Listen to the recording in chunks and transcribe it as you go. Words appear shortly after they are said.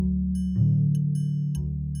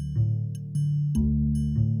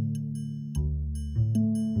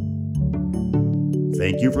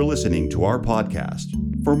Thank you for listening to our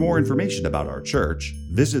podcast. For more information about our church,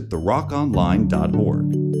 visit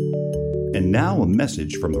therockonline.org. And now a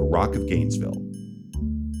message from the Rock of Gainesville.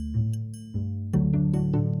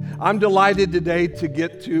 I'm delighted today to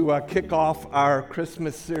get to kick off our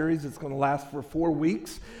Christmas series. It's going to last for 4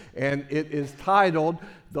 weeks, and it is titled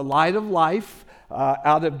The Light of Life,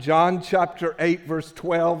 out of John chapter 8, verse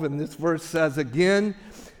 12. And this verse says, "Again,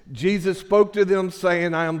 Jesus spoke to them,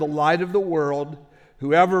 saying, I am the light of the world.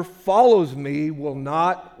 Whoever follows me will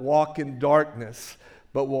not walk in darkness,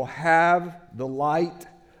 but will have the light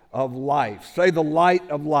of life." Say, the light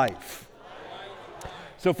of life.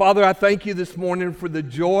 So, Father, I thank you this morning for the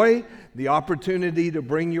joy, the opportunity to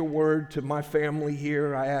bring your word to my family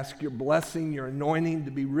here. I ask your blessing, your anointing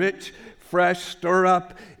to be rich, fresh, stir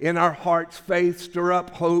up in our hearts faith, stir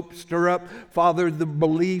up hope, stir up, Father, the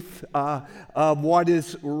belief of what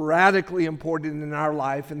is radically important in our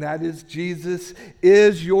life, and that is Jesus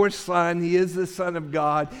is your Son. He is the Son of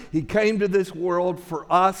God. He came to this world for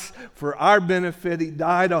us, for our benefit. He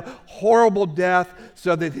died a horrible death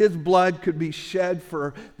so that his blood could be shed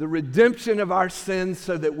for the redemption of our sins,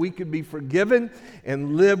 so that we could be forgiven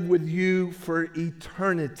and live with you for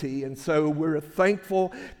eternity. And so we're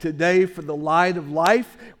thankful today for the light of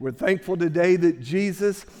life. We're thankful today that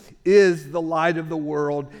Jesus is the light of the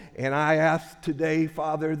world. And I ask today,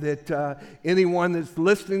 Father, that anyone that's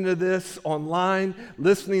listening to this online,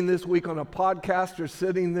 listening this week on a podcast, or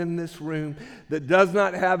sitting in this room that does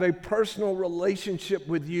not have a personal relationship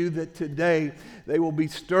with you, that today they will be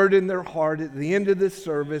stirred in their heart at the end of this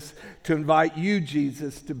service to invite you,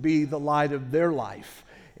 Jesus, to be the light of their life.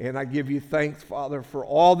 And I give you thanks, Father, for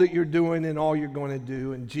all that you're doing and all you're going to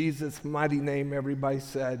do. In Jesus' mighty name, everybody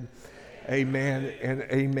said, amen and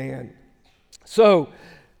amen. So,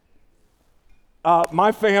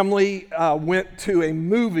 my family went to a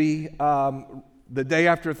movie the day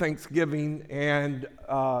after Thanksgiving, and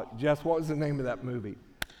Jess, what was the name of that movie?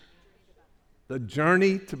 The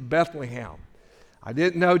Journey to Bethlehem. I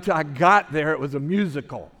didn't know till I got there it was a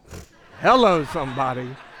musical. Hello, somebody.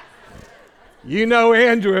 You know,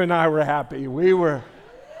 Andrew and I were happy. We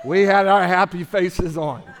had our happy faces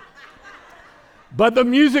on. But the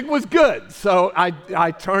music was good, so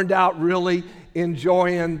I turned out really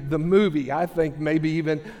enjoying the movie. I think maybe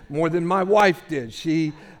even more than my wife did.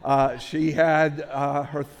 She had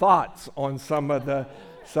her thoughts on some of the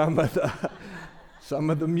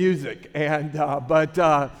music, but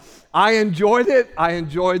I enjoyed it. I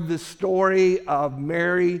enjoyed the story of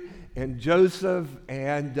Mary and Joseph,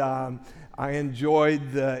 and I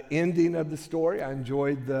enjoyed the ending of the story. I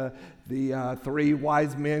enjoyed the three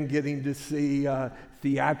wise men getting to see a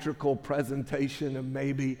theatrical presentation of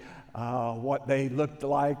maybe what they looked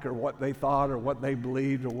like, or what they thought, or what they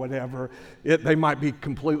believed, or whatever. They might be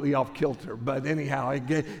completely off kilter, but anyhow,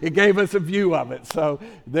 it gave us a view of it. So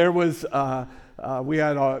there was, we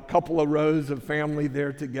had a couple of rows of family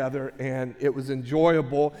there together, and it was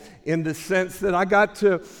enjoyable in the sense that I got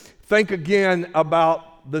to think again about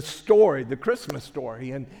the story, the Christmas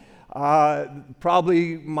story. And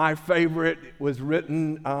probably my favorite was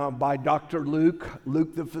written by Dr. Luke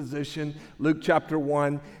the physician, Luke chapter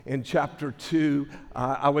 1 and chapter 2.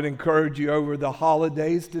 I would encourage you over the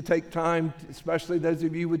holidays to take time, especially those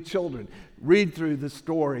of you with children, read through the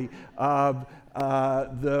story of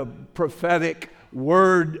the prophetic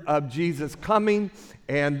word of Jesus coming,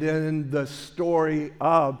 and then the story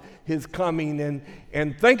of his coming,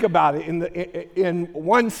 and think about it. In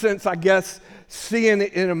one sense, I guess, seeing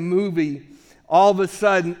it in a movie, all of a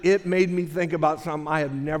sudden it made me think about something I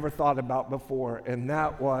had never thought about before, and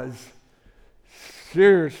that was,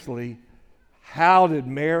 seriously, how did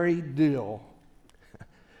Mary deal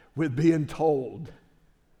with being told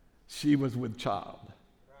she was with child?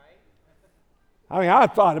 I mean, I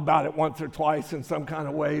thought about it once or twice in some kind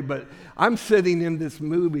of way, but I'm sitting in this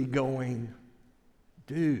movie going,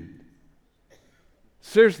 dude,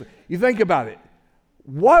 seriously, you think about it.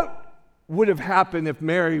 What would have happened if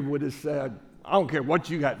Mary would have said, I don't care what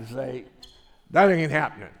you got to say, that ain't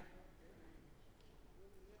happening?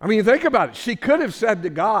 I mean, you think about it. She could have said to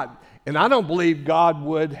God, and I don't believe God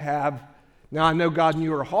would have. Now, I know God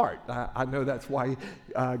knew her heart. I know that's why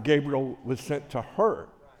Gabriel was sent to her,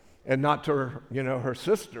 and not to her, her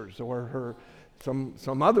sisters or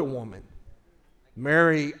some other woman.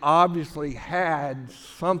 Mary obviously had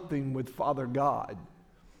something with Father God.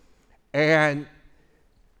 And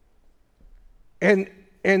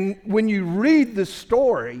when you read the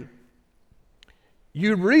story,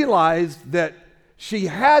 you realize that she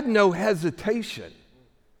had no hesitation.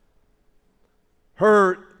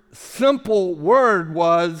 Her simple word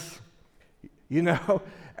was,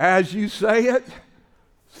 as you say it,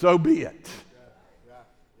 so be it.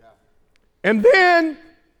 And then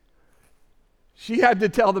she had to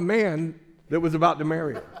tell the man that was about to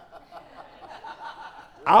marry her.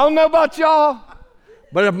 I don't know about y'all,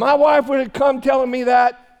 but if my wife would have come telling me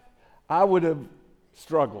that, I would have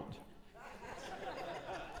struggled.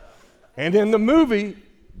 And in the movie,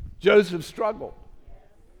 Joseph struggled.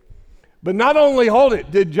 But not only,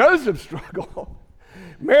 did Joseph struggle,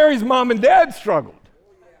 Mary's mom and dad struggled.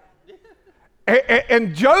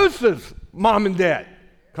 And Joseph's mom and dad,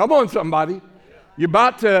 come on somebody, you're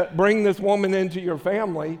about to bring this woman into your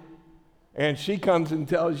family, and she comes and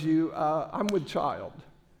tells you, I'm with child.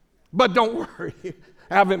 But don't worry,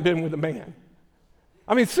 I haven't been with a man.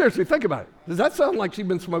 I mean, seriously, think about it. Does that sound like she's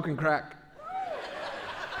been smoking crack?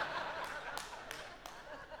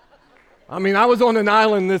 I mean, I was on an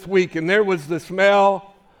island this week, and there was the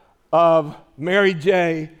smell of Mary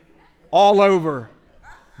J. all over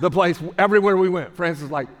the place, everywhere we went. Francis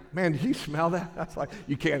was like, man, did you smell that? I was like,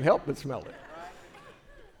 you can't help but smell it.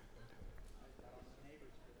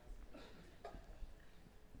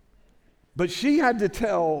 But she had to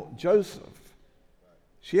tell Joseph.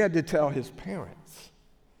 She had to tell his parents.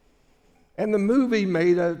 And the movie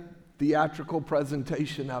made a theatrical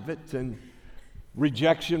presentation of it, and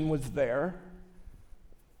rejection was there.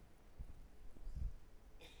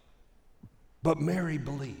 But Mary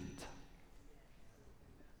believed.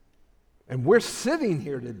 And we're sitting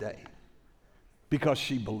here today because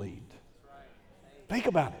she believed. Think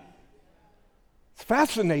about it. It's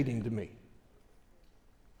fascinating to me.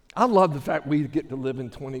 I love the fact we get to live in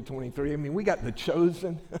 2023. I mean, we got The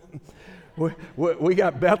Chosen. we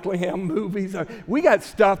got Bethlehem movies. We got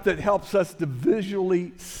stuff that helps us to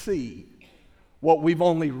visually see what we've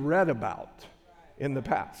only read about in the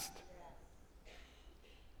past.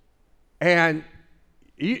 And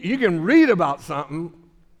you can read about something,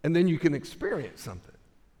 and then you can experience something.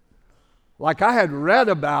 Like I had read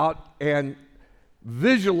about and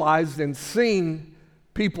visualized and seen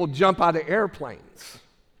people jump out of airplanes.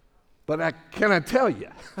 But can I tell you,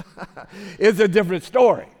 it's a different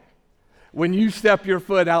story. When you step your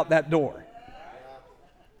foot out that door,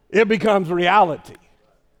 it becomes reality.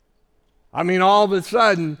 I mean, all of a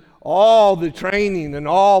sudden, all the training and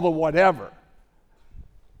all the whatever,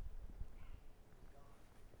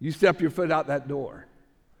 you step your foot out that door,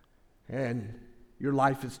 and your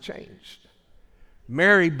life has changed.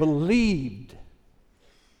 Mary believed,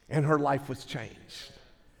 and her life was changed.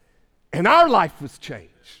 And our life was changed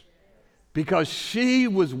because she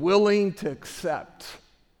was willing to accept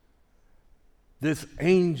this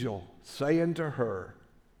angel saying to her,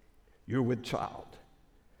 you're with child.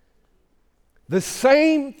 The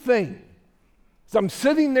same thing. So I'm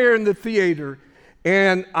sitting there in the theater,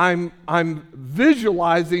 and I'm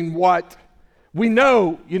visualizing what we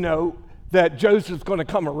know, that Joseph's going to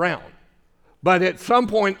come around. But at some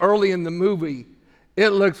point early in the movie,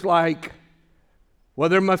 it looks like, well,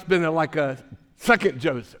 there must have been a second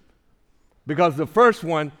Joseph. Because the first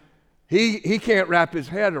one, he can't wrap his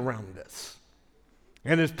head around this.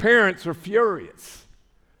 And his parents are furious.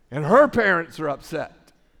 And her parents are upset.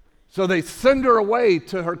 So they send her away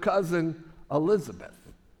to her cousin Elizabeth.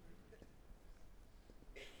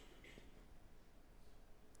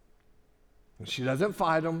 And she doesn't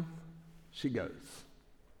fight them. She goes.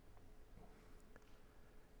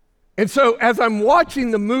 And so as I'm watching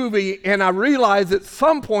the movie and I realize at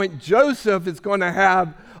some point Joseph is going to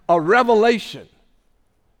have a revelation,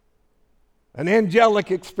 an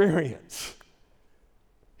angelic experience.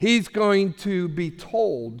 He's going to be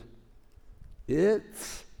told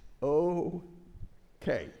it's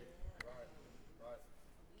okay.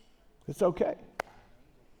 It's okay.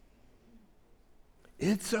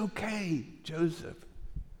 It's okay, Joseph.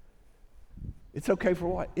 It's okay for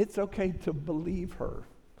what? It's okay to believe her.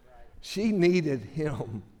 She needed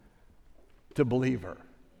him to believe her.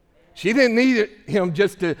 She didn't need him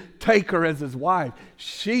just to take her as his wife.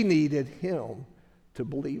 She needed him to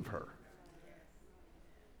believe her.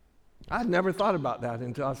 I'd never thought about that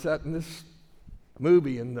until I sat in this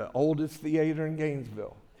movie in the oldest theater in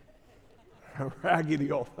Gainesville. A raggedy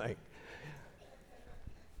old thing.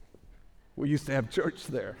 We used to have church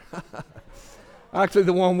there. Actually,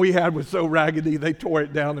 the one we had was so raggedy, they tore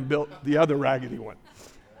it down and built the other raggedy one.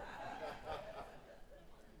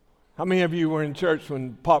 How many of you were in church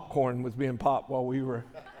when popcorn was being popped while we were?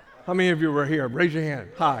 How many of you were here? Raise your hand.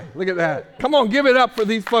 Hi, look at that. Come on, give it up for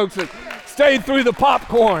these folks that stayed through the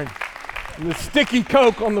popcorn and the sticky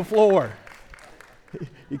Coke on the floor.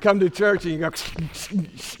 You come to church and you go,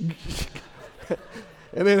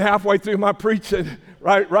 and then halfway through my preaching,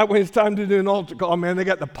 Right when it's time to do an altar call, man, they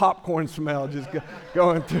got the popcorn smell just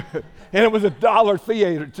going through it. And it was $1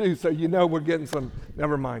 theater too, so you know we're getting some,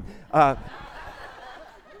 never mind.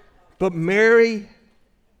 But Mary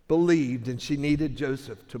believed, and she needed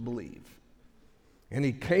Joseph to believe. And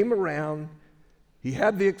he came around, he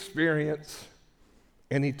had the experience,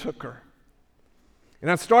 and he took her. And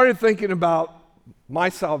I started thinking about my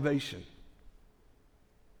salvation,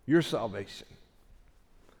 your salvation.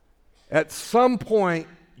 At some point,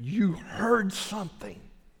 you heard something,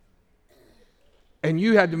 and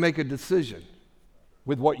you had to make a decision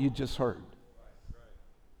with what you just heard.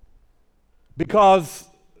 Because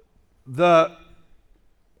the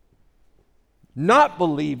not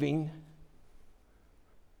believing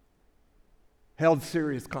held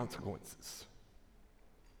serious consequences.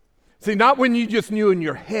 See, not when you just knew in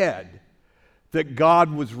your head that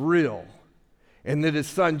God was real and that his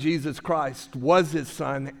son Jesus Christ was his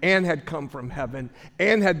son and had come from heaven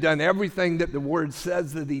and had done everything that the word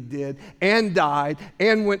says that he did and died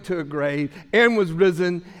and went to a grave and was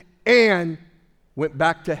risen and went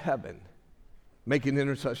back to heaven, making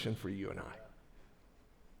intercession for you and I.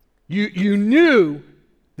 You knew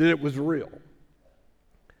that it was real.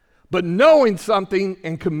 But knowing something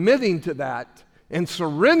and committing to that and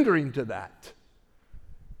surrendering to that,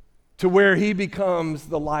 to where he becomes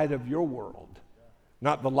the light of your world,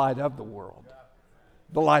 not the light of the world,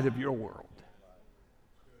 the light of your world.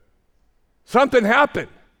 Something happened.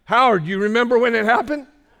 Howard, you remember when it happened?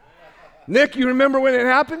 Nick, you remember when it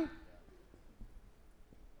happened?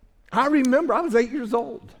 I remember. I was 8 years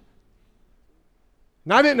old.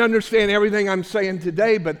 And I didn't understand everything I'm saying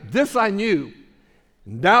today, but this I knew.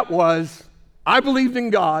 And that was, I believed in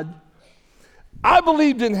God. I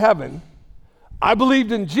believed in heaven. I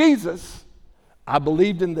believed in Jesus. I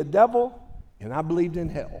believed in the devil. And I believed in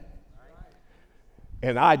hell.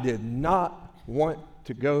 And I did not want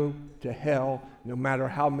to go to hell no matter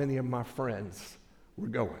how many of my friends were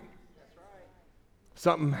going.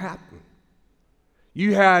 Something happened.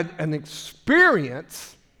 You had an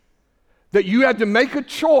experience that you had to make a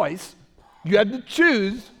choice. You had to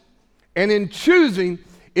choose. And in choosing,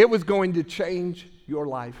 it was going to change your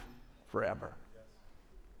life forever.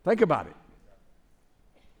 Think about it.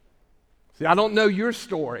 See, I don't know your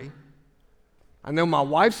story. I know my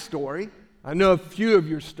wife's story. I know a few of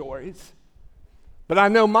your stories. But I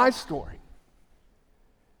know my story.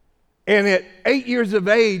 And at 8 years of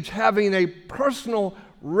age, having a personal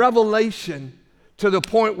revelation to the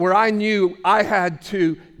point where I knew I had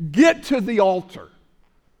to get to the altar.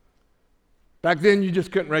 Back then, you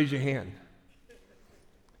just couldn't raise your hand.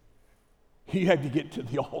 You had to get to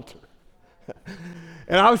the altar.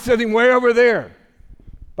 And I was sitting way over there,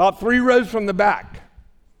 about 3 rows from the back,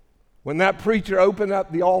 when that preacher opened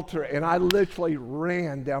up the altar, and I literally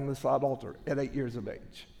ran down the side altar at 8 years of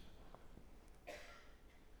age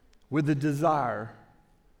with the desire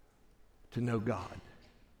to know God.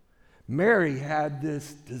 Mary had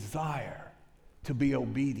this desire to be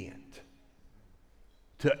obedient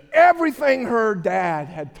to everything her dad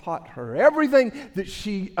had taught her, everything that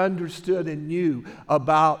she understood and knew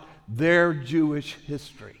about their Jewish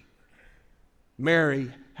history.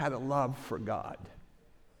 Mary had a love for God.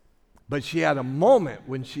 But she had a moment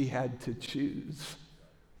when she had to choose.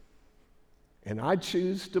 And I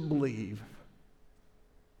choose to believe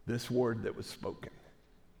this word that was spoken.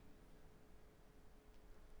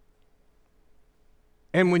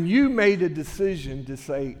 And when you made a decision to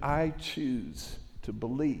say, I choose to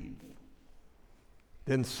believe,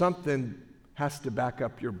 then something has to back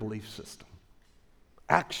up your belief system.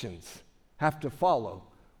 Actions have to follow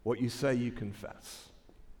what you say you confess.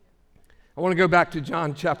 I want to go back to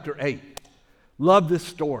John chapter 8. Love this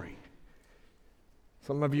story.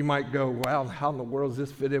 Some of you might go, well, how in the world does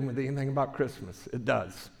this fit in with anything about Christmas? It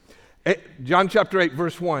does. John chapter 8,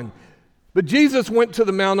 verse 1. But Jesus went to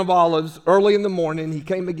the Mount of Olives early in the morning. He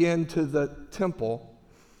came again to the temple,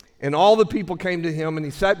 and all the people came to him, and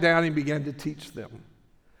he sat down and began to teach them.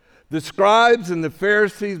 The scribes and the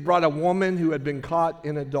Pharisees brought a woman who had been caught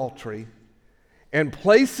in adultery, and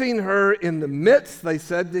placing her in the midst, they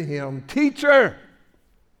said to him, Teacher,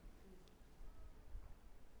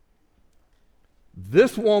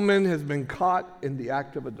 this woman has been caught in the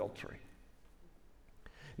act of adultery.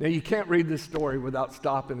 Now, you can't read this story without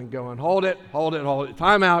stopping and going, hold it.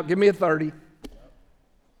 Time out. Give me a 30.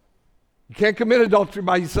 You can't commit adultery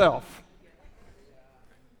by yourself.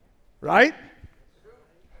 Right?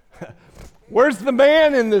 Where's the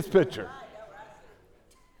man in this picture?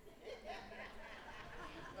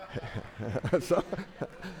 So,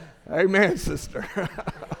 amen, sister.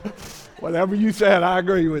 Whatever you said, I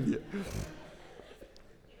agree with you.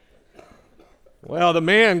 Well, the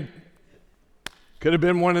man could have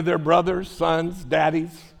been one of their brothers, sons,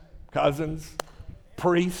 daddies, cousins,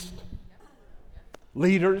 priests,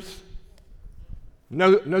 leaders.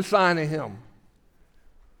 No sign of him.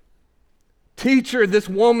 Teacher, this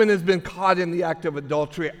woman has been caught in the act of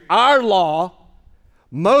adultery. Our law,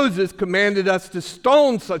 Moses commanded us to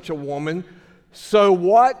stone such a woman. So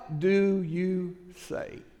what do you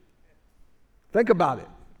say? Think about it.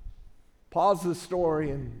 Pause the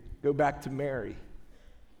story and go back to Mary.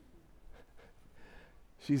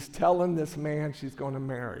 She's telling this man she's going to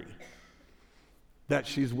marry that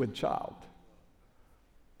she's with child.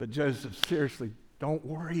 But Joseph, seriously, don't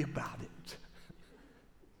worry about it.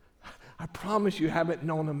 I promise you haven't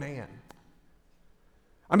known a man.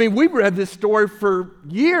 I mean, we've read this story for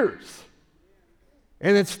years,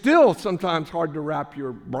 and it's still sometimes hard to wrap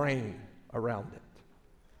your brain around it.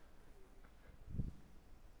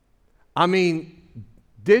 I mean,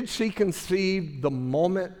 did she conceive the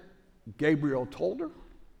moment Gabriel told her?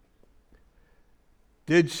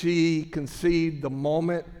 Did she conceive the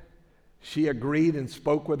moment she agreed and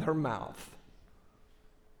spoke with her mouth?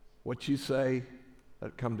 What you say, let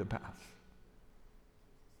it come to pass.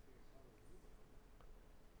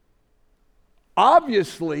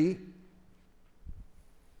 Obviously,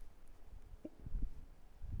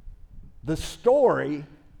 the story,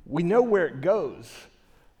 we know where it goes,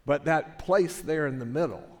 but that place there in the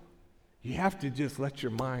middle, you have to just let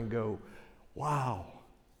your mind go, wow,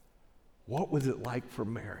 what was it like for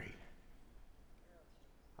Mary?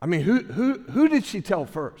 I mean, who did she tell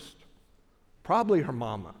first? Probably her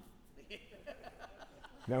mama.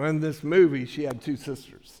 Now, in this movie, she had two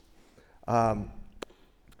sisters. So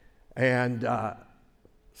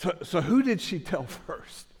who did she tell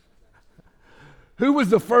first? Who was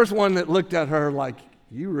the first one that looked at her like,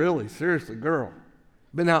 you really, seriously, girl,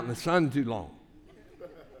 been out in the sun too long?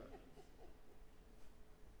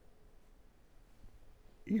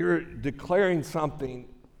 You're declaring something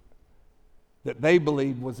that they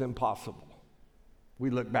believed was impossible. We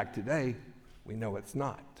look back today, we know it's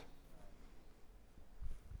not.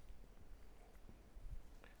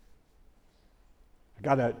 I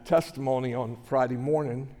got a testimony on Friday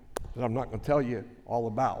morning that I'm not going to tell you all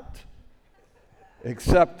about,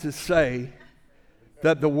 except to say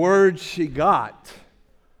that the words she got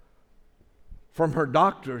from her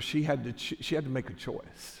doctor, she had to make a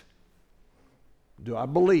choice. Do I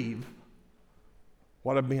believe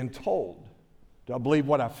what I'm being told? Do I believe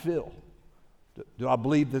what I feel? Do I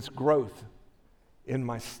believe this growth in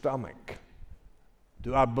my stomach?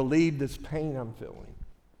 Do I believe this pain I'm feeling?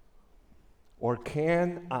 Or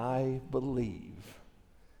can I believe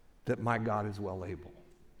that my God is well able?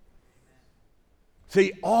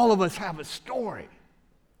 See, all of us have a story.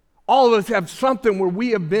 All of us have something where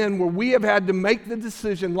we have been, where we have had to make the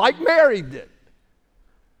decision like Mary did.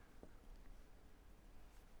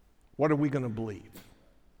 What are we going to believe?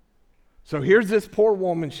 So here's this poor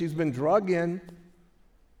woman. She's been drug in,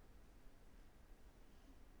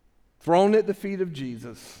 thrown at the feet of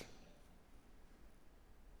Jesus,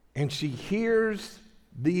 and she hears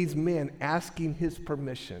these men asking his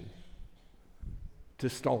permission to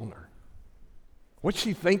stone her. What's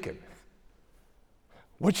she thinking?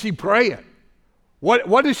 What's she praying?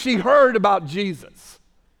 What has she heard about Jesus?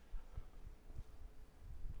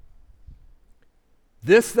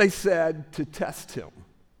 This they said to test him.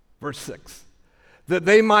 Verse 6. That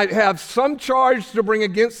they might have some charge to bring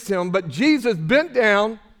against him, but Jesus bent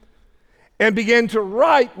down and began to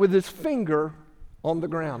write with his finger on the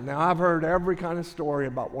ground. Now, I've heard every kind of story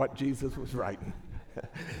about what Jesus was writing.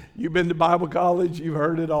 You've been to Bible college, you've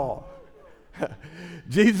heard it all.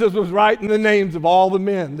 Jesus was writing the names of all the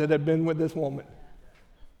men that had been with this woman.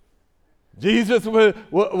 Jesus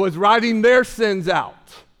was writing their sins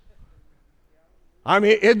out. I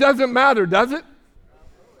mean, it doesn't matter, does it?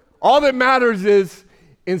 All that matters is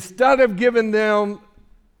instead of giving them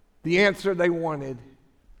the answer they wanted,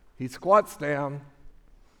 he squats down,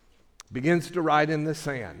 begins to write in the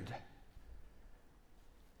sand.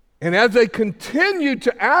 And as they continued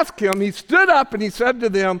to ask him, he stood up and he said to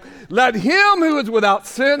them, "Let him who is without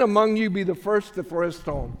sin among you be the first to throw a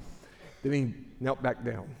stone." Then he knelt back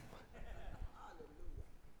down.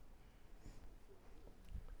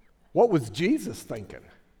 What was Jesus thinking?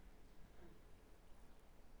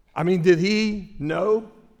 I mean, did he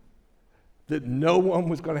know that no one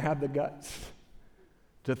was going to have the guts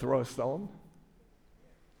to throw a stone?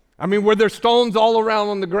 I mean, were there stones all around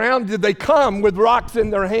on the ground? Did they come with rocks in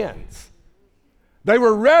their hands? They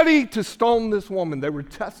were ready to stone this woman. They were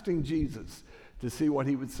testing Jesus to see what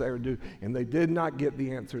he would say or do, and they did not get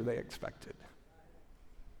the answer they expected.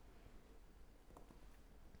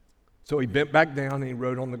 So he bent back down and he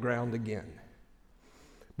wrote on the ground again.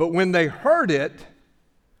 But when they heard it,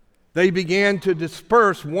 they began to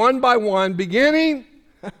disperse one by one, beginning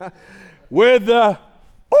with the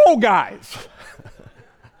old guys.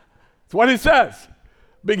 That's what it says.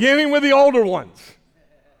 Beginning with the older ones.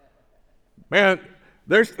 Man,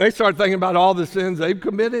 they start thinking about all the sins they've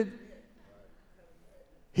committed.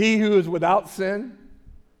 He who is without sin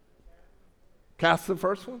cast the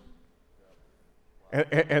first one.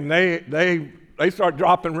 And they start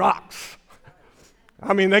dropping rocks.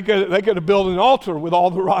 I mean, they could have built an altar with all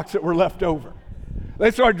the rocks that were left over. They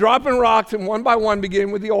start dropping rocks, and one by one,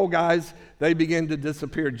 beginning with the old guys, they begin to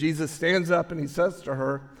disappear. Jesus stands up and he says to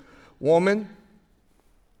her, "Woman,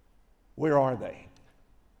 where are they?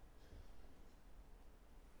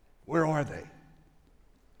 Where are they?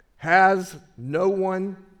 Has no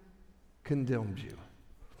one condemned you?"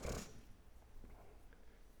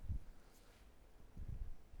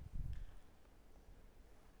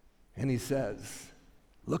 And he says,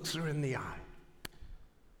 looks her in the eye,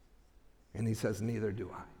 and he says, "Neither do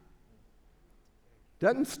I."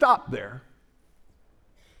 Doesn't stop there.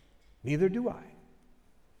 Neither do I.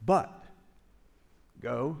 But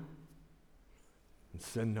go and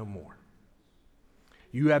sin no more.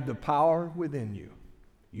 You have the power within you.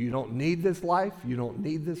 You don't need this life. You don't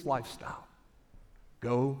need this lifestyle.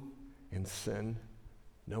 Go and sin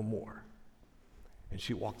no more. And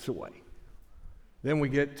she walks away. Then we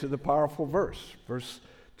get to the powerful verse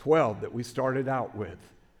 12 that we started out with.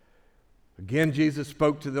 Again, Jesus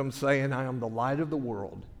spoke to them saying, "I am the light of the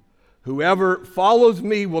world. Whoever follows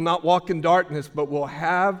me will not walk in darkness, but will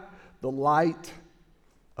have the light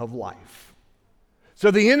of life."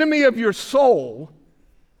 So the enemy of your soul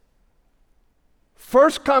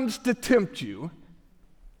first comes to tempt you,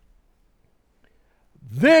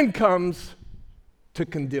 then comes to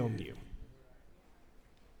condemn you.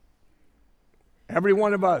 Every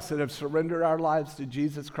one of us that have surrendered our lives to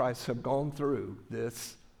Jesus Christ have gone through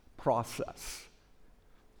this process.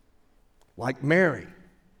 Like Mary,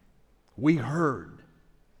 we heard.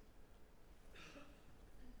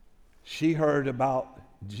 She heard about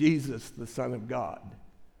Jesus, the Son of God,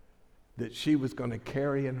 that she was going to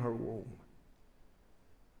carry in her womb.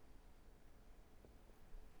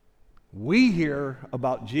 We hear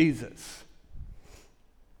about Jesus,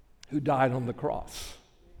 who died on the cross,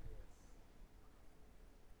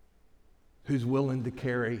 who's willing to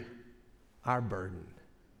carry our burden.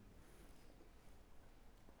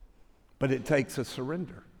 But it takes a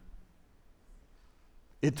surrender.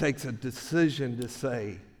 It takes a decision to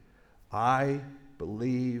say, "I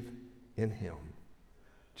believe in him."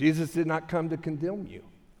 Jesus did not come to condemn you.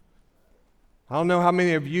 I don't know how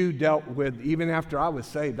many of you dealt with, even after I was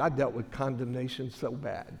saved, I dealt with condemnation so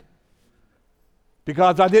bad.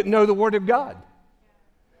 Because I didn't know the Word of God.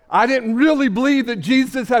 I didn't really believe that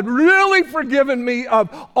Jesus had really forgiven me of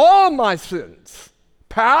all my sins,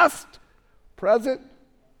 past, present,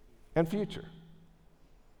 and future.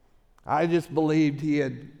 I just believed he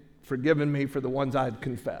had forgiven me for the ones I had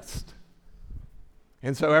confessed.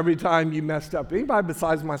 And so every time you messed up, anybody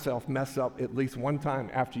besides myself messed up at least one time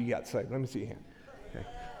after you got saved? Let me see your hand. Okay.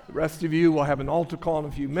 The rest of you will have an altar call in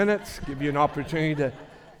a few minutes, give you an opportunity to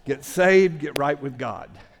get saved, get right with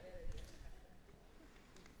God.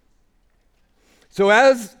 So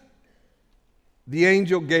as the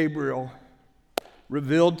angel Gabriel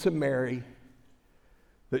revealed to Mary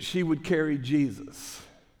that she would carry Jesus,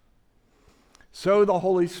 so the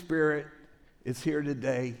Holy Spirit is here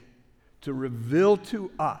today to reveal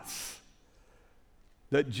to us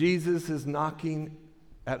that Jesus is knocking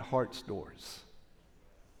at heart's doors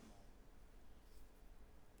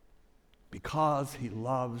because he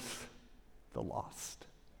loves the lost.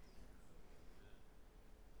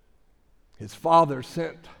 His father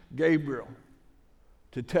sent Gabriel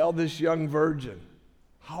to tell this young virgin,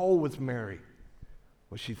 how old was Mary?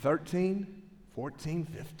 Was she 13, 14,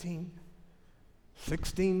 15,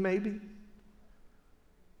 16 maybe?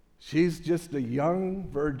 She's just a young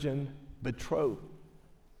virgin, betrothed,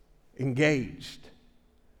 engaged,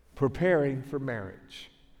 preparing for marriage.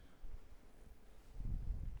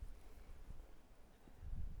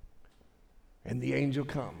 And the angel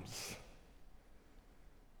comes.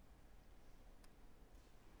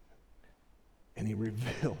 And he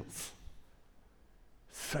reveals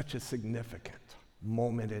such a significant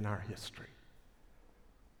moment in our history.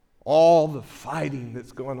 All the fighting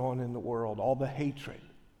that's going on in the world, all the hatred,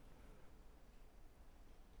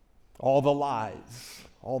 all the lies,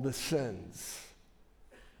 all the sins.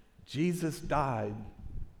 Jesus died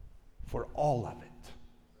for all of it.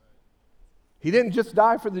 He didn't just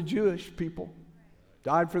die for the Jewish people,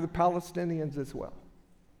 died for the Palestinians as well.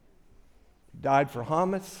 He died for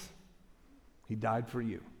hummus. He died for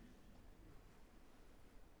you.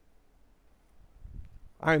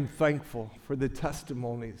 I am thankful for the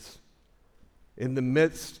testimonies in the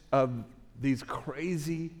midst of these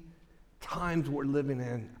crazy times we're living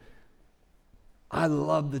in. I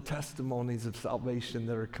love the testimonies of salvation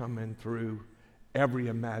that are coming through every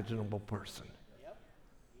imaginable person.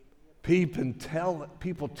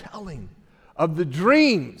 People telling of the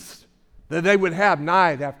dreams that they would have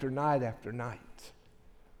night after night after night.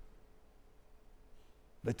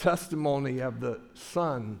 The testimony of the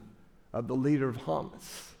son of the leader of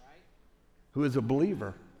Hamas, who is a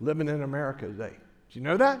believer living in America today. Did you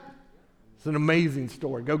know that? It's an amazing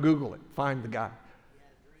story. Go Google it. Find the guy.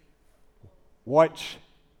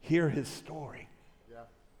 Hear his story.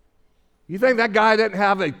 You think that guy didn't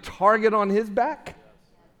have a target on his back?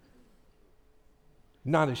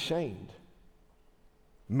 Not ashamed.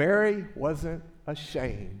 Mary wasn't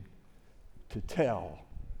ashamed to tell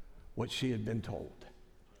what she had been told.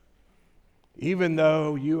 Even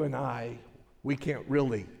though you and I, we can't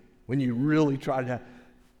really, when you really try to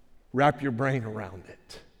wrap your brain around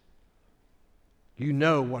it. You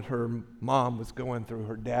know what her mom was going through,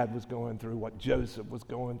 her dad was going through, what Joseph was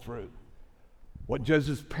going through, what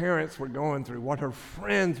Joseph's parents were going through, what her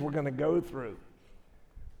friends were going to go through.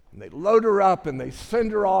 And they load her up and they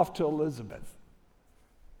send her off to Elizabeth,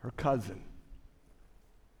 her cousin.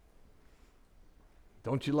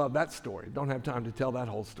 Don't you love that story? Don't have time to tell that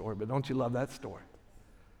whole story, but don't you love that story?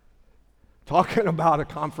 Talking about a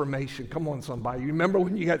confirmation. Come on, somebody. You remember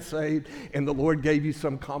when you got saved and the Lord gave you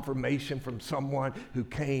some confirmation from someone who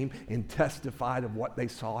came and testified of what they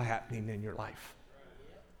saw happening in your life?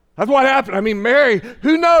 That's what happened. I mean, Mary,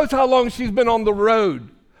 who knows how long she's been on the road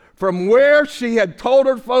from where she had told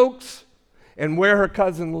her folks and where her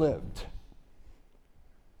cousin lived.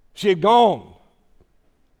 She had gone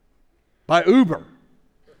by Uber.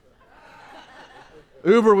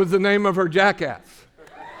 Uber was the name of her jackass,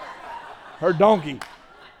 her donkey.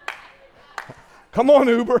 Come on,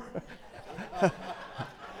 Uber.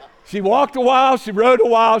 She walked a while, she rode a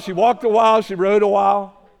while, she walked a while, she rode a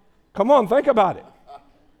while. Come on, think about it.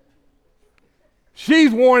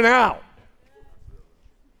 She's worn out.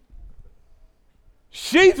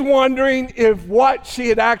 She's wondering if what she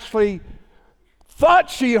had actually thought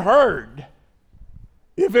she heard,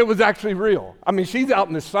 if it was actually real. I mean, she's out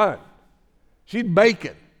in the sun. She's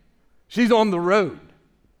baking. She's on the road.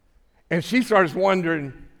 And she starts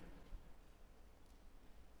wondering,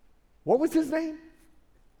 what was his name?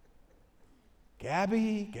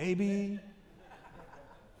 Gaby.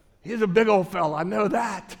 He's a big old fella, I know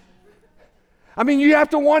that. I mean, you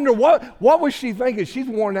have to wonder, what was she thinking? She's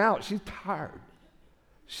worn out, she's tired.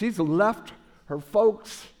 She's left her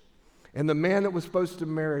folks and the man that was supposed to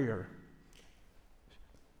marry her.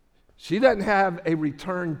 She doesn't have a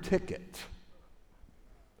return ticket.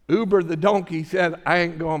 Uber, the donkey, said, I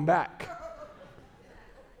ain't going back.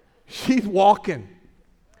 She's walking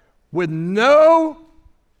with nothing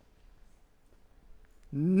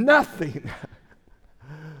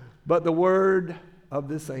but the word of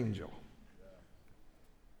this angel.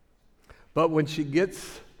 But when she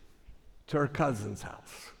gets to her cousin's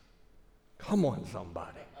house, come on,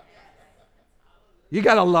 somebody. You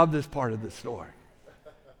got to love this part of the story.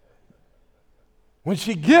 When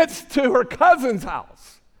she gets to her cousin's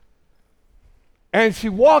house, and she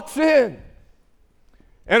walks in,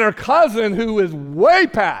 and her cousin, who is way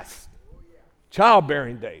past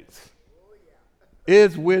childbearing days,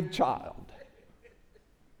 is with child.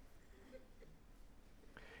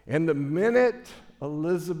 And the minute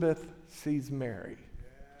Elizabeth sees Mary,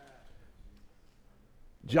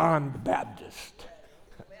 John the Baptist,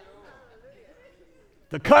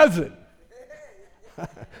 the cousin,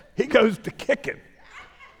 he goes to kicking.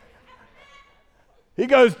 He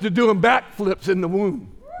goes to doing backflips in the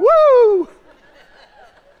womb. Woo!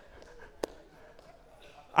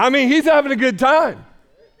 I mean, he's having a good time.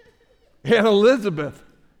 And Elizabeth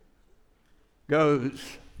goes,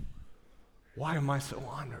 why am I so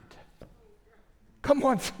honored? Come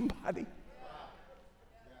on, somebody.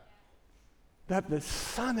 That the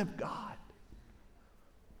Son of God.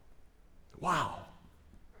 Wow.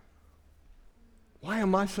 Why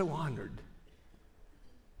am I so honored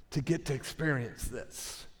to get to experience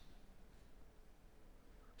this?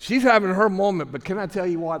 She's having her moment, but can I tell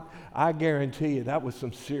you what? I guarantee you that was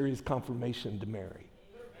some serious confirmation to Mary.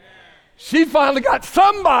 She finally got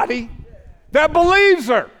somebody that believes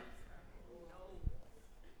her.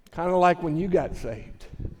 Kind of like when you got saved.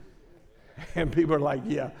 And people are like,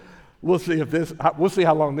 yeah, we'll see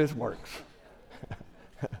how long this works.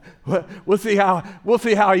 we'll see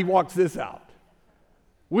how he walks this out.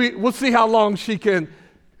 We'll see how long she can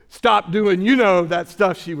stop doing, that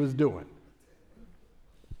stuff she was doing.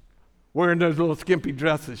 Wearing those little skimpy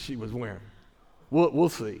dresses she was wearing. We'll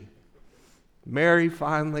see. Mary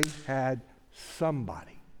finally had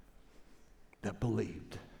somebody that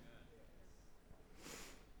believed.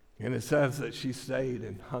 And it says that she stayed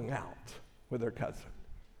and hung out with her cousin.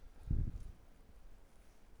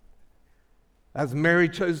 As Mary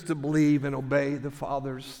chose to believe and obey the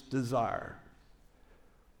Father's desire,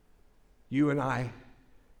 you and I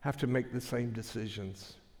have to make the same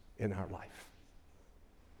decisions in our life.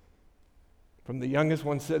 From the youngest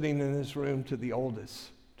one sitting in this room to the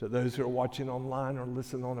oldest, to those who are watching online or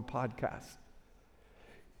listening on a podcast.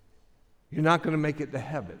 You're not going to make it to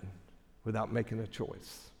heaven without making a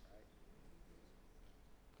choice.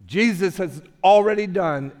 Jesus has already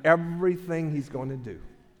done everything he's going to do.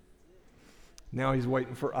 Now he's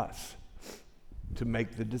waiting for us to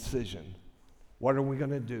make the decision. What are we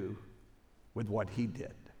going to do with what he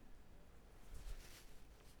did?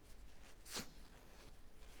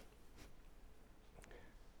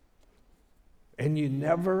 And you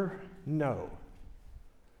never know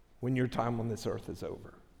when your time on this earth is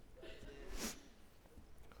over.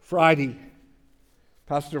 Friday,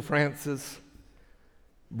 Pastor Francis,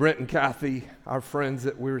 Brent and Kathy, our friends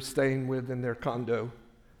that we were staying with in their condo,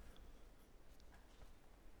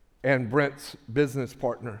 and Brent's business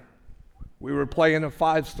partner, we were playing a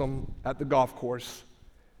fivesome at the golf course.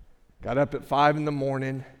 Got up at 5 in the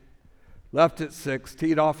morning, left at 6,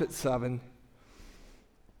 teed off at 7.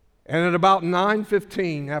 And at about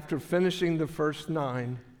 9:15, after finishing the first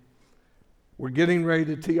 9, we're getting ready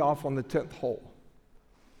to tee off on the 10th hole.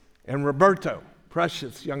 And Roberto,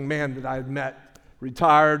 precious young man that I had met,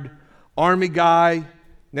 retired Army guy,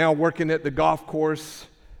 now working at the golf course,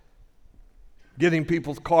 getting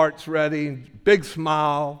people's carts ready, big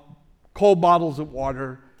smile, cold bottles of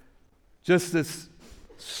water, just this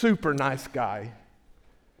super nice guy.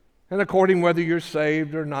 And according whether you're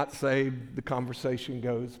saved or not saved, the conversation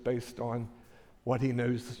goes based on what he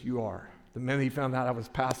knows you are. The minute he found out I was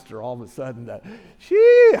pastor, all of a sudden,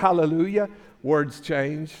 hallelujah, words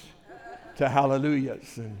changed to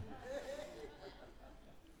hallelujahs.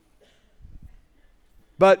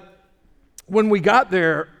 But when we got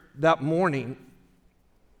there that morning,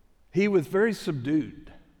 he was very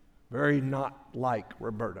subdued, very not like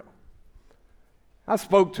Roberto. I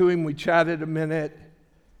spoke to him, we chatted a minute.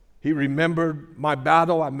 He remembered my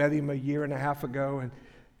battle. I met him a year and a half ago,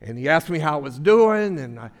 and he asked me how I was doing,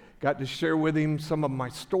 and I got to share with him some of my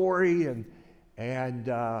story,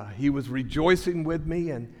 and he was rejoicing with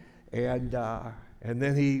me, and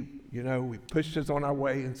then he, we pushed us on our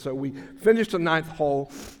way, and so we finished the 9th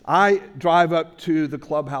hole. I drive up to the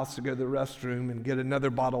clubhouse to go to the restroom and get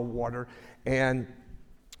another bottle of water, and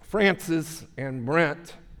Francis and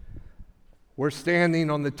Brent were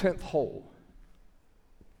standing on the 10th hole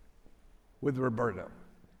with Roberto.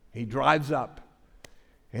 He drives up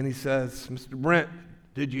and he says, "Mr. Brent,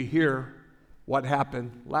 did you hear what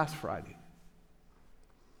happened last Friday?"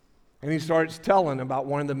 And he starts telling about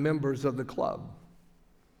one of the members of the club.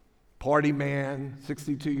 Party man,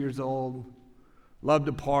 62 years old, loved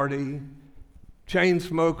to party, chain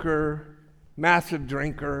smoker, massive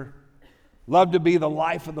drinker, loved to be the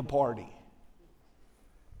life of the party.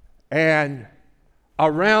 And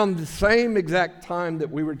around the same exact time that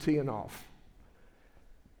we were teeing off,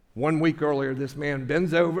 1 week earlier, this man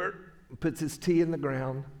bends over, puts his tee in the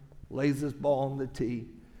ground, lays his ball on the tee,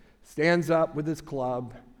 stands up with his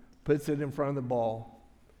club, puts it in front of the ball,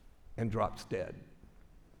 and drops dead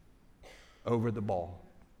over the ball.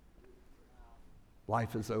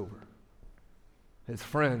 Life is over. His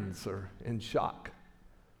friends are in shock.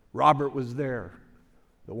 Robert was there,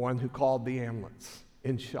 the one who called the ambulance,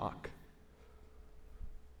 in shock.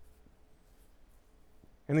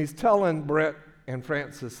 And he's telling Brett and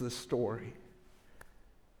Francis this story,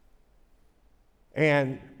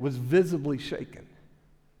 and was visibly shaken,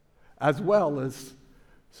 as well as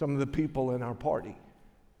some of the people in our party.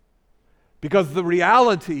 Because the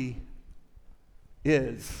reality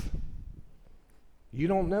is, you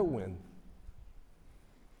don't know when.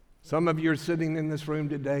 Some of you are sitting in this room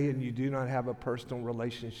today and you do not have a personal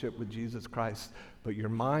relationship with Jesus Christ, but your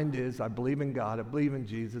mind is, I believe in God, I believe in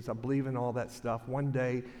Jesus, I believe in all that stuff. One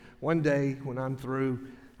day when I'm through,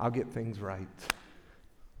 I'll get things right.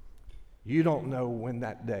 You don't know when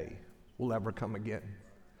that day will ever come again.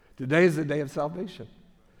 Today is the day of salvation.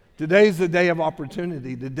 Today is the day of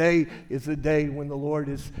opportunity. Today is the day when the Lord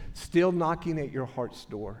is still knocking at your heart's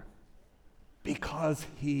door because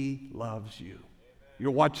he loves you.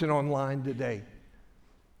 You're watching online today.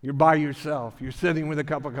 You're by yourself. You're sitting with a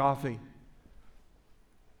cup of coffee.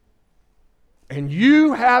 And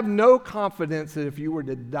you have no confidence that if you were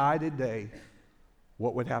to die today,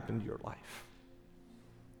 what would happen to your life?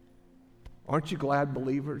 Aren't you glad,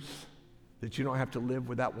 believers, that you don't have to live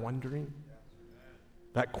with that wondering,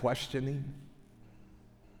 that questioning?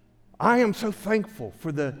 I am so thankful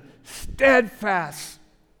for the steadfast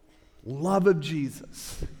love of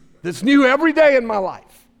Jesus that's new every day in my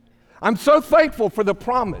life. I'm so thankful for the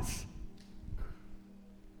promise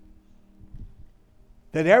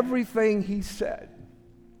that everything he said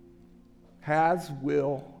has,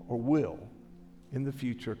 will in the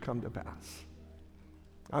future come to pass.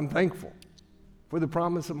 I'm thankful for the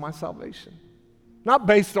promise of my salvation. Not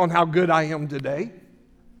based on how good I am today,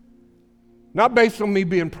 not based on me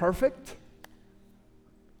being perfect,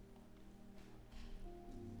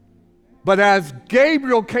 but as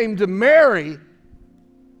Gabriel came to Mary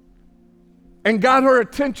and got her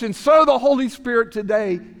attention, so the Holy Spirit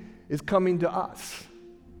today is coming to us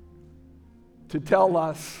to tell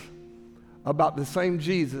us about the same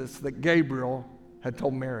Jesus that Gabriel had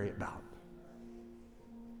told Mary about.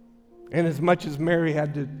 And as much as Mary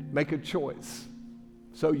had to make a choice,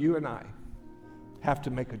 so you and I have to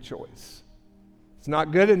make a choice. It's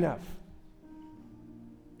not good enough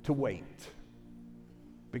to wait,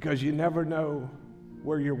 because you never know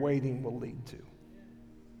where your waiting will lead to.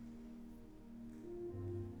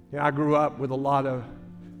 I grew up with a lot of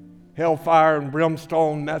hellfire and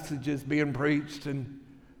brimstone messages being preached and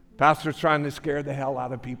pastors trying to scare the hell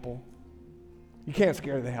out of people. You can't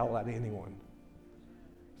scare the hell out of anyone.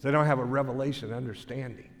 They don't have a revelation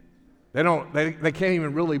understanding. They can't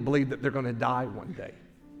even really believe that they're going to die one day.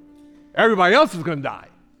 Everybody else is going to die.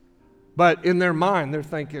 But in their mind, they're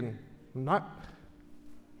thinking, I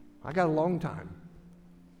got a long time.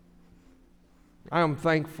 I am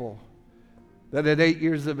thankful that at 8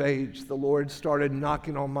 years of age, the Lord started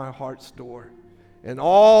knocking on my heart's door. And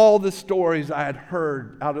all the stories I had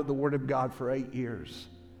heard out of the Word of God for 8 years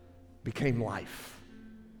became life.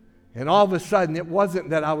 And all of a sudden, it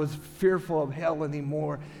wasn't that I was fearful of hell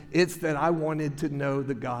anymore. It's that I wanted to know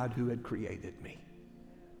the God who had created me.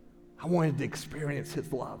 I wanted to experience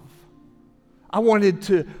His love. I wanted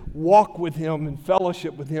to walk with Him and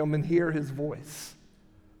fellowship with Him and hear His voice.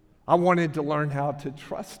 I wanted to learn how to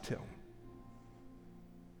trust Him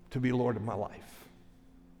to be Lord of my life.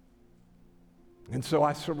 And so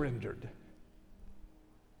I surrendered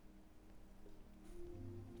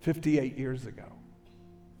 58 years ago.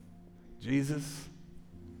 Jesus,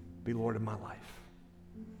 be Lord of my life.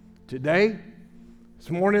 Today, this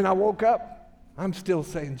morning I woke up, I'm still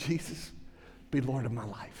saying, Jesus, be Lord of my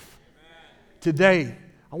life. Today,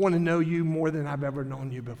 I want to know you more than I've ever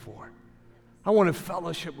known you before. I want to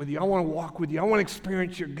fellowship with you. I want to walk with you. I want to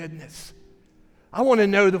experience your goodness. I want to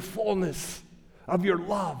know the fullness of your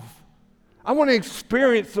love. I want to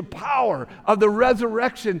experience the power of the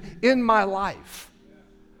resurrection in my life.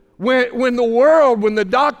 When the world, when the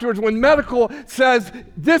doctors, when medical says,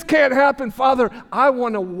 this can't happen, Father, I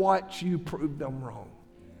want to watch you prove them wrong.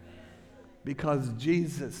 Because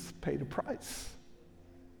Jesus paid a price.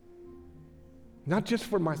 Not just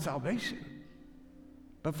for my salvation,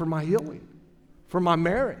 but for my healing, for my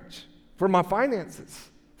marriage, for my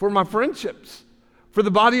finances, for my friendships, for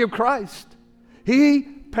the body of Christ. He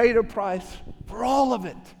paid a price for all of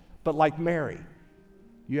it. But like Mary,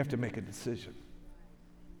 you have to make a decision.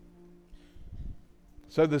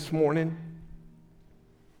 So this morning,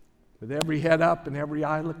 with every head up and every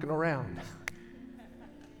eye looking around,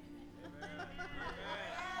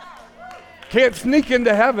 can't sneak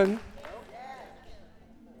into heaven,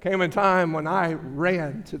 came a time when I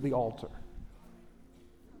ran to the altar.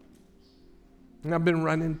 And I've been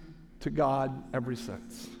running to God ever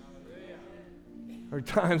since. There are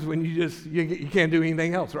times when you can't do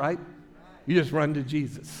anything else, right? You just run to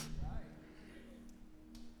Jesus.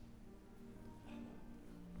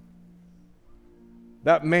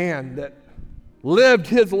 That man that lived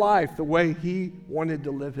his life the way he wanted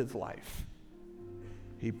to live his life.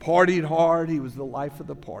 He partied hard. He was the life of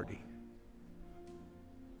the party.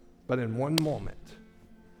 But in one moment,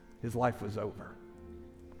 his life was over.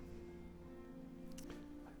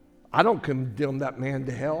 I don't condemn that man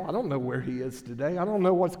to hell. I don't know where he is today. I don't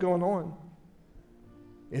know what's going on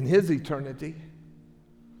in his eternity.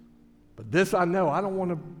 But this I know, I don't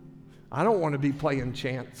want to be playing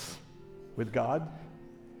chance with God.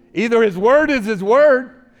 Either his word is his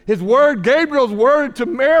word. His word, Gabriel's word to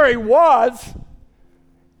Mary was,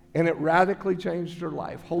 and it radically changed her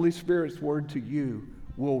life. Holy Spirit's word to you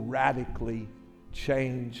will radically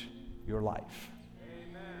change your life.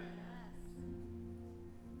 Amen.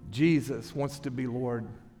 Jesus wants to be Lord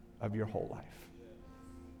of your whole life.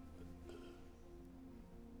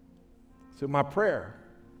 So my prayer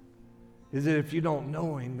is that if you don't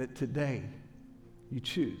know him, that today you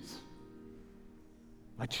choose.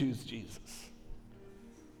 I choose Jesus.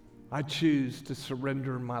 I choose to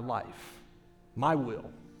surrender my life, my will,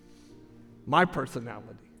 my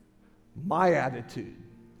personality, my attitude,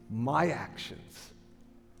 my actions.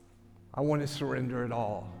 I want to surrender it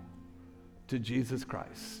all to Jesus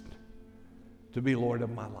Christ to be Lord of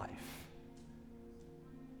my life.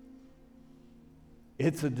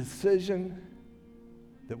 It's a decision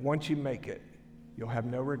that once you make it, you'll have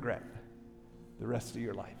no regret the rest of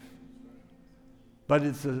your life. But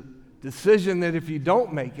it's a decision that if you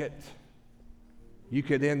don't make it, you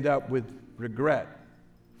could end up with regret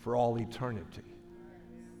for all eternity.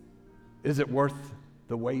 Is it worth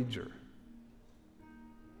the wager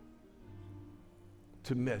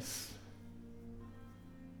to miss?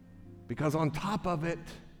 Because on top of it,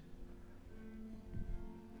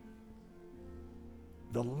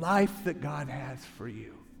 the life that God has for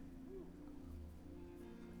you,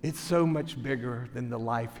 it's so much bigger than the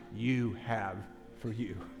life you have for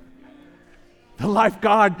you. The life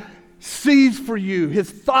God sees for you, his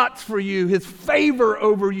thoughts for you, his favor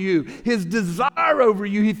over you, his desire over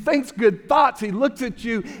you. He thinks good thoughts. He looks at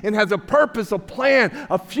you and has a purpose, a plan,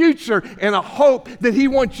 a future, and a hope that he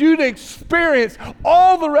wants you to experience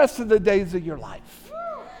all the rest of the days of your life.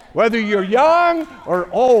 Whether you're young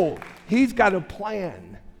or old, he's got a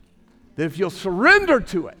plan that if you'll surrender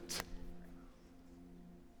to it,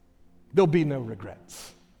 there'll be no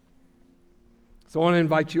regrets. So I want to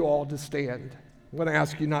invite you all to stand. I'm going to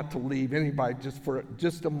ask you not to leave anybody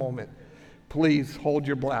just a moment. Please hold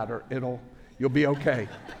your bladder. You'll be okay.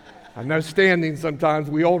 I know standing sometimes,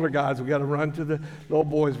 we older guys, we got to run to the little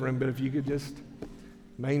boys' room, but if you could just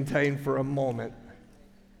maintain for a moment,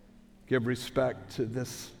 give respect to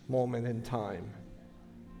this moment in time.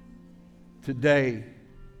 Today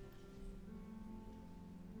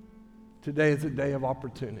is a day of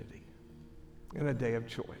opportunity and a day of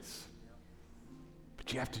choice.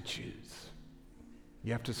 But you have to choose.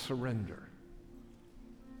 You have to surrender.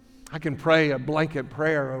 I can pray a blanket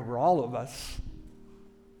prayer over all of us,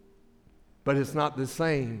 but it's not the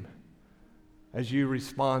same as you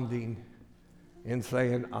responding and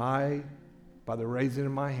saying, I, by the raising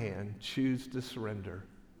of my hand, choose to surrender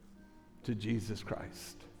to Jesus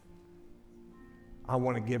Christ. I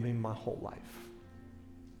want to give him my whole life.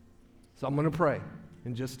 So I'm going to pray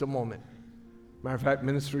in just a moment. Matter of fact,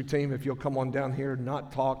 ministry team, if you'll come on down here,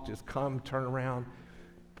 not talk, just come, turn around,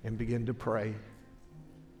 and begin to pray.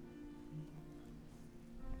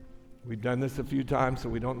 We've done this a few times, so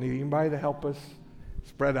we don't need anybody to help us.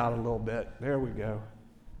 Spread out a little bit. There we go.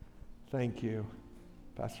 Thank you.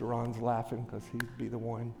 Pastor Ron's laughing because he'd be the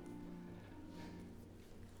one.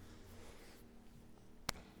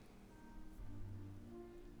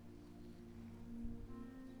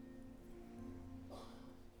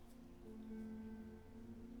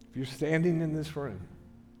 If you're standing in this room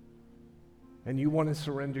and you want to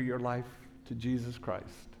surrender your life to Jesus Christ,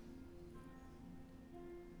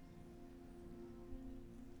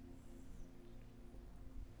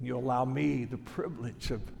 you allow me the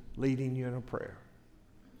privilege of leading you in a prayer.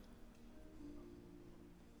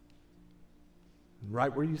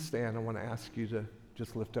 Right where you stand, I want to ask you to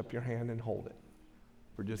just lift up your hand and hold it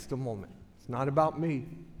for just a moment. It's not about me.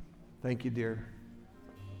 Thank you, dear.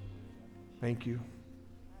 Thank you.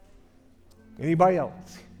 Anybody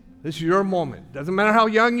else? This is your moment. Doesn't matter how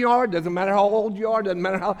young you are, doesn't matter how old you are, doesn't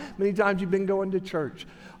matter how many times you've been going to church.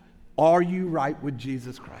 Are you right with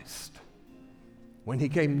Jesus Christ? When he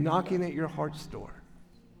came knocking at your heart's door,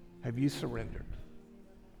 have you surrendered?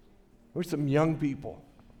 There's some young people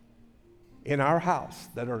in our house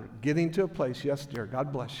that are getting to a place. Yes, dear,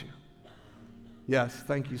 God bless you. Yes,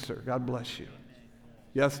 thank you, sir. God bless you.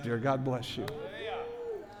 Yes, dear, God bless you.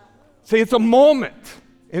 See, it's a moment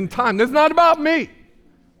in time. It's not about me.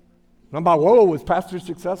 Not about, whoa, was Pastor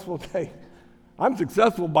successful today? I'm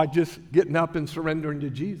successful by just getting up and surrendering to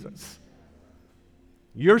Jesus.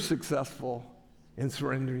 You're successful in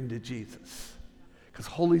surrendering to Jesus because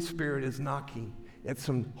Holy Spirit is knocking at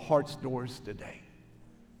some heart's doors today.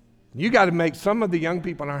 You got to make, some of the young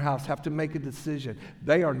people in our house have to make a decision.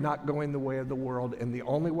 They are not going the way of the world, and the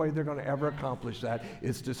only way they're going to ever accomplish that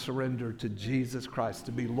is to surrender to Jesus Christ,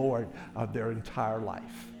 to be Lord of their entire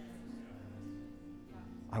life.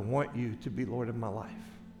 I want you to be Lord of my life.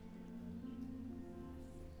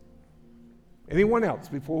 Anyone else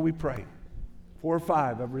before we pray? 4 or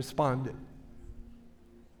 5 have responded.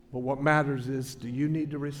 But what matters is, do you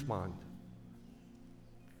need to respond?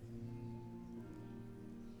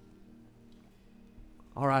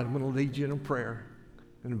 All right, I'm going to lead you in a prayer.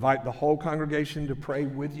 and invite the whole congregation to pray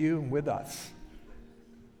with you and with us.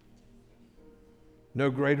 No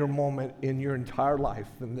greater moment in your entire life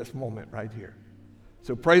than this moment right here.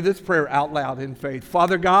 So pray this prayer out loud in faith.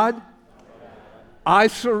 Father God, I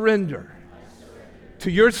surrender to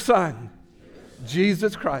your Son,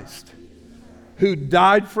 Jesus Christ, who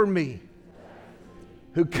died for me,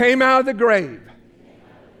 who came out of the grave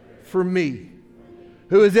for me,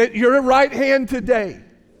 who is at your right hand today,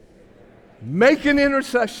 making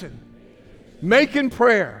intercession, making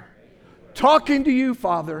prayer, talking to you,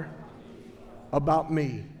 Father, about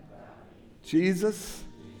me. Jesus,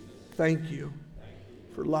 thank you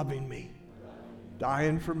for loving me,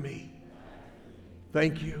 dying for me.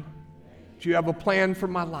 Thank you that you have a plan for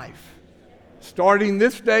my life. Starting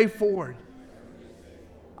this day forward,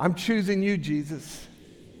 I'm choosing you, Jesus.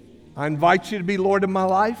 I invite you to be Lord of my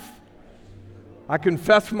life. I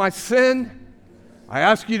confess my sin. I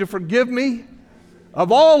ask you to forgive me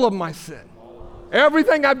of all of my sin.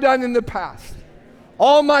 Everything I've done in the past.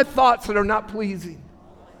 All my thoughts that are not pleasing.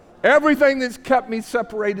 Everything that's kept me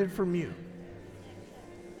separated from you.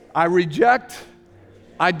 I reject,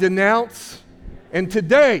 I denounce, and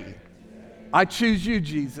today I choose you,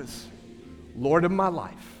 Jesus, Lord of my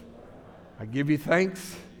life. I give you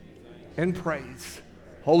thanks and praise.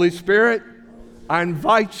 Holy Spirit, I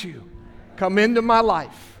invite you, come into my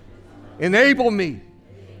life. Enable me,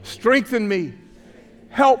 strengthen me,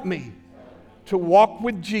 help me to walk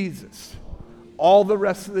with Jesus all the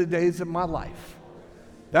rest of the days of my life.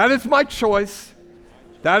 That is my choice.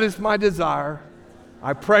 That is my desire.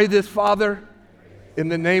 I pray this, Father, in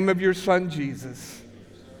the name of your Son, Jesus.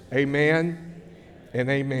 Amen and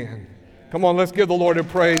amen. Come on, let's give the Lord a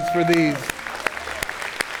praise for these.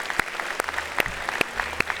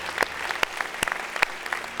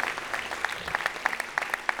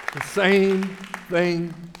 The same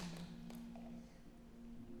thing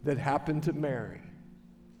that happened to Mary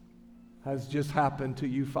has just happened to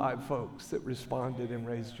you 5 folks that responded and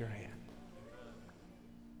raised your hand.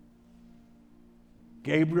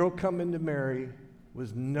 Gabriel coming to Mary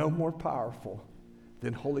was no more powerful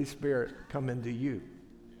than Holy Spirit coming to you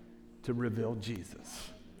to reveal Jesus.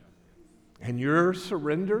 And your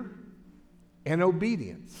surrender and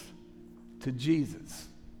obedience to Jesus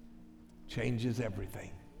changes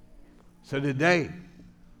everything. So today,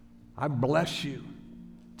 I bless you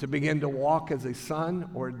to begin to walk as a son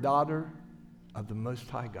or a daughter of the Most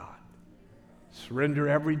High God. Surrender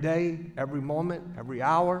every day, every moment, every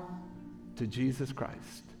hour to Jesus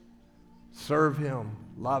Christ. Serve Him,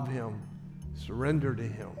 love Him, surrender to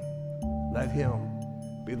Him. Let Him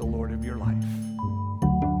be the Lord of your life.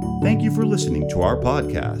 Thank you for listening to our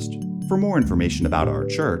podcast. For more information about our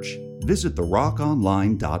church, visit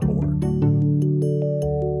therockonline.org.